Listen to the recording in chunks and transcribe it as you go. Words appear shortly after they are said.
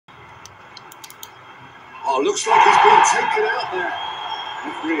Oh, looks like he's been taken out there.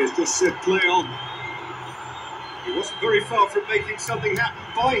 Referee has just said play on. He wasn't very far from making something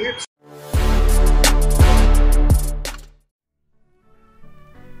happen by himself.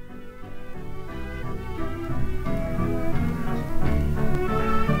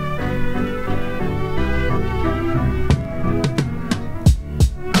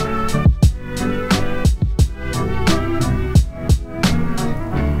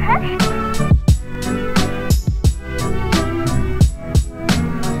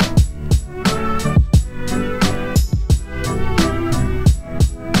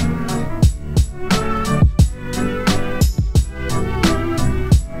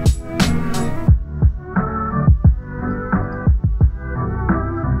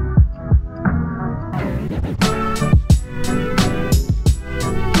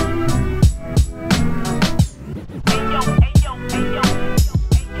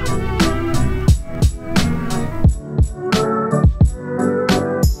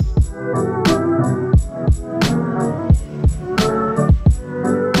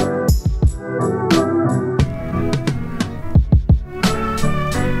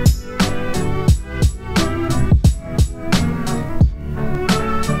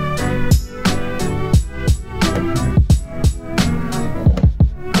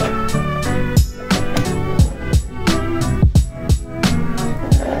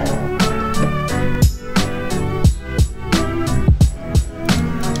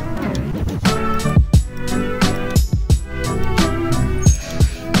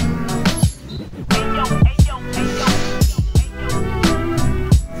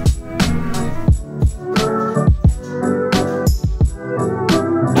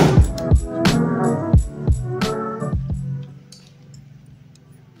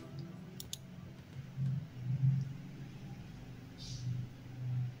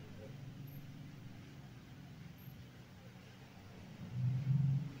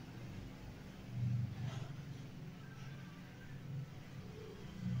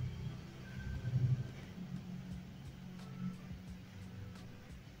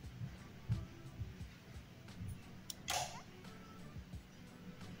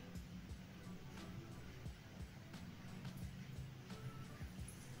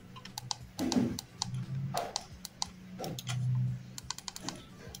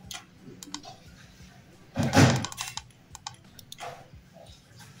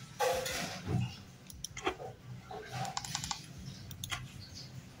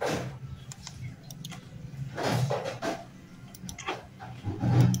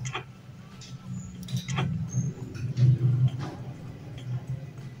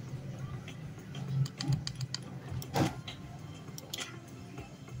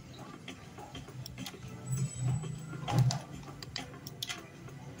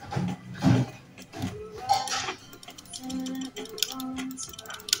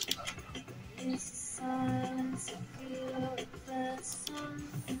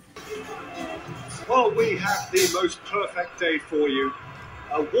 Well, we have the most perfect day for you.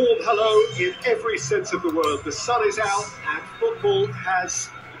 A warm hello in every sense of the word. The sun is out and football has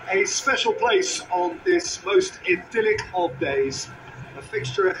a special place on this most idyllic of days. A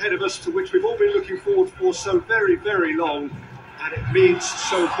fixture ahead of us to which we've all been looking forward for so very, very long, and it means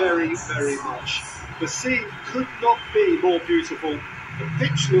so very, very much. The scene could not be more beautiful. The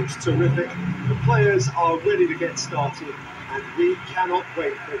pitch looks terrific. The players are ready to get started, and we cannot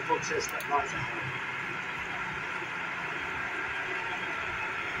wait for the contest that lies ahead.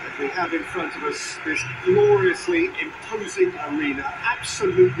 We have in front of us this gloriously imposing arena,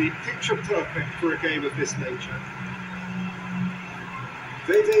 absolutely picture perfect for a game of this nature.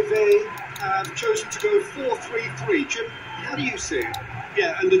 They have chosen to go 4-3-3. Jim, how do you see it?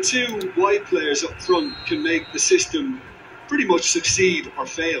 Yeah, and the two wide players up front can make the system pretty much succeed or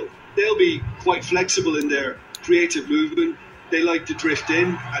fail. They'll be quite flexible in their creative movement. They like to drift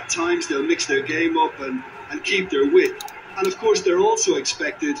in. At times they'll mix their game up and keep their width. And of course they're also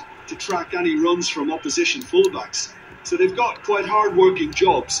expected to track any runs from opposition fullbacks. So they've got quite hard-working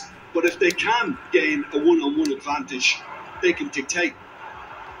jobs, but if they can gain a one-on-one advantage, they can dictate.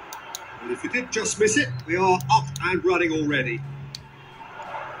 And if you did just miss it, we are up and running already.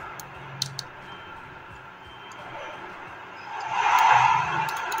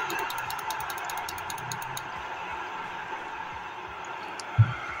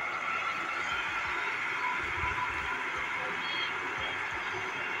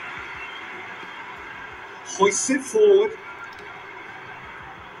 Hoists it forward.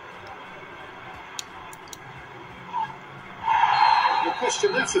 No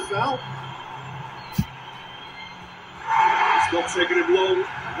question, that's a foul. It's not taking him long.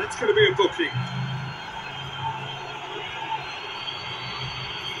 That's going to be a booking.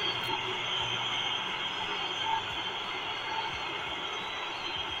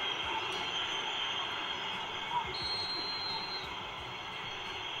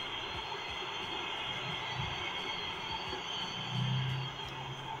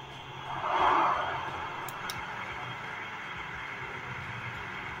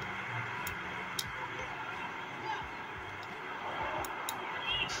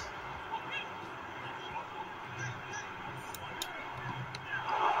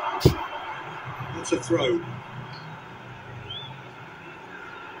 that's a throw.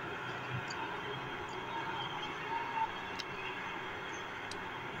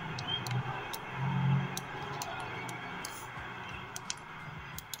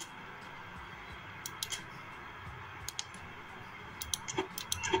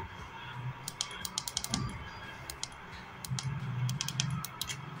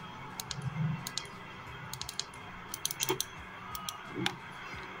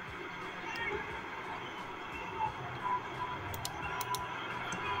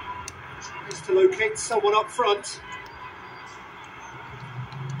 To locate someone up front.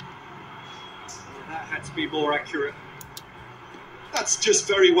 That had to be more accurate. That's just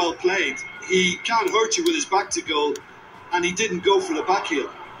very well played. He can't hurt you with his back to goal, and he didn't go for the back heel.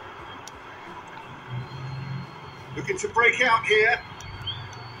 Looking to break out here.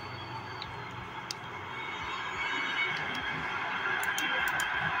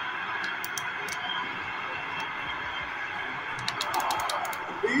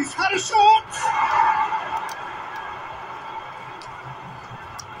 He's had a shot!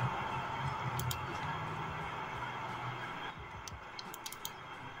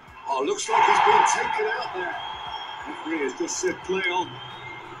 Oh, looks like he's been taken out there. Referee has just said play on.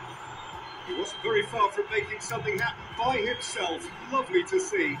 He wasn't very far from making something happen by himself. Lovely to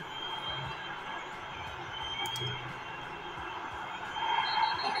see.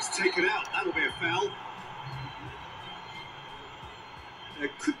 Oh, he's taken out. That'll be a foul. There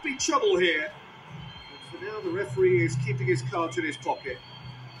could be trouble here. But for now, the referee is keeping his cards in his pocket.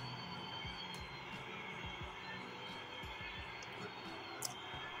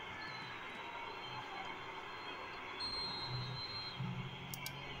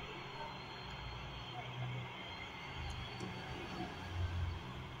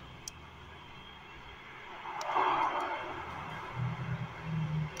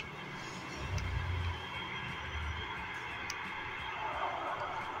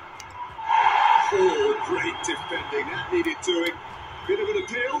 Oh, great defending. That needed doing. Bit of an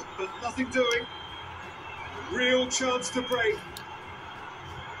appeal, but nothing doing. Real chance to break.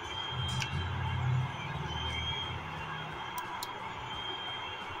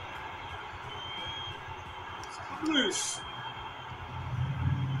 It's come loose.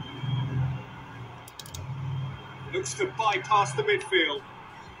 Looks to bypass the midfield.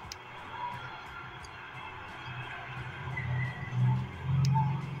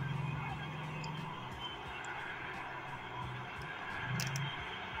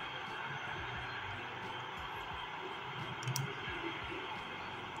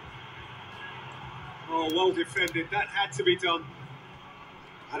 Oh, well defended. That had to be done.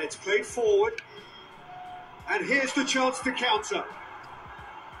 And it's played forward. And here's the chance to counter.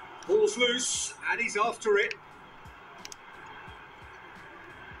 Ball's loose, and he's after it.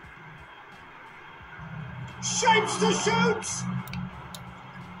 Shapes to shoot!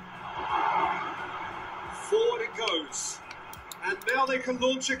 Forward it goes. And now they can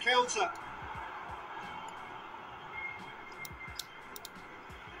launch a counter.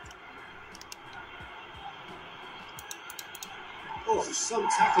 Oh, some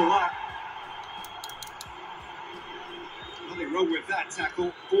tackle that. Nothing wrong with that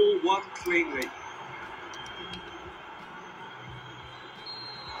tackle. Ball won cleanly.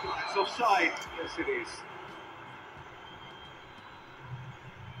 That's offside. Yes, it is.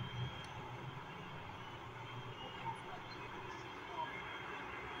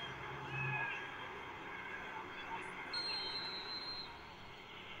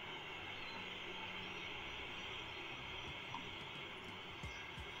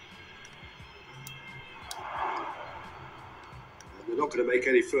 They're not going to make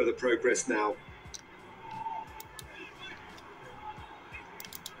any further progress now.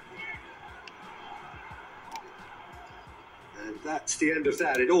 And that's the end of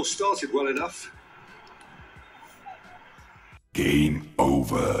that. It all started well enough. Game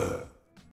over.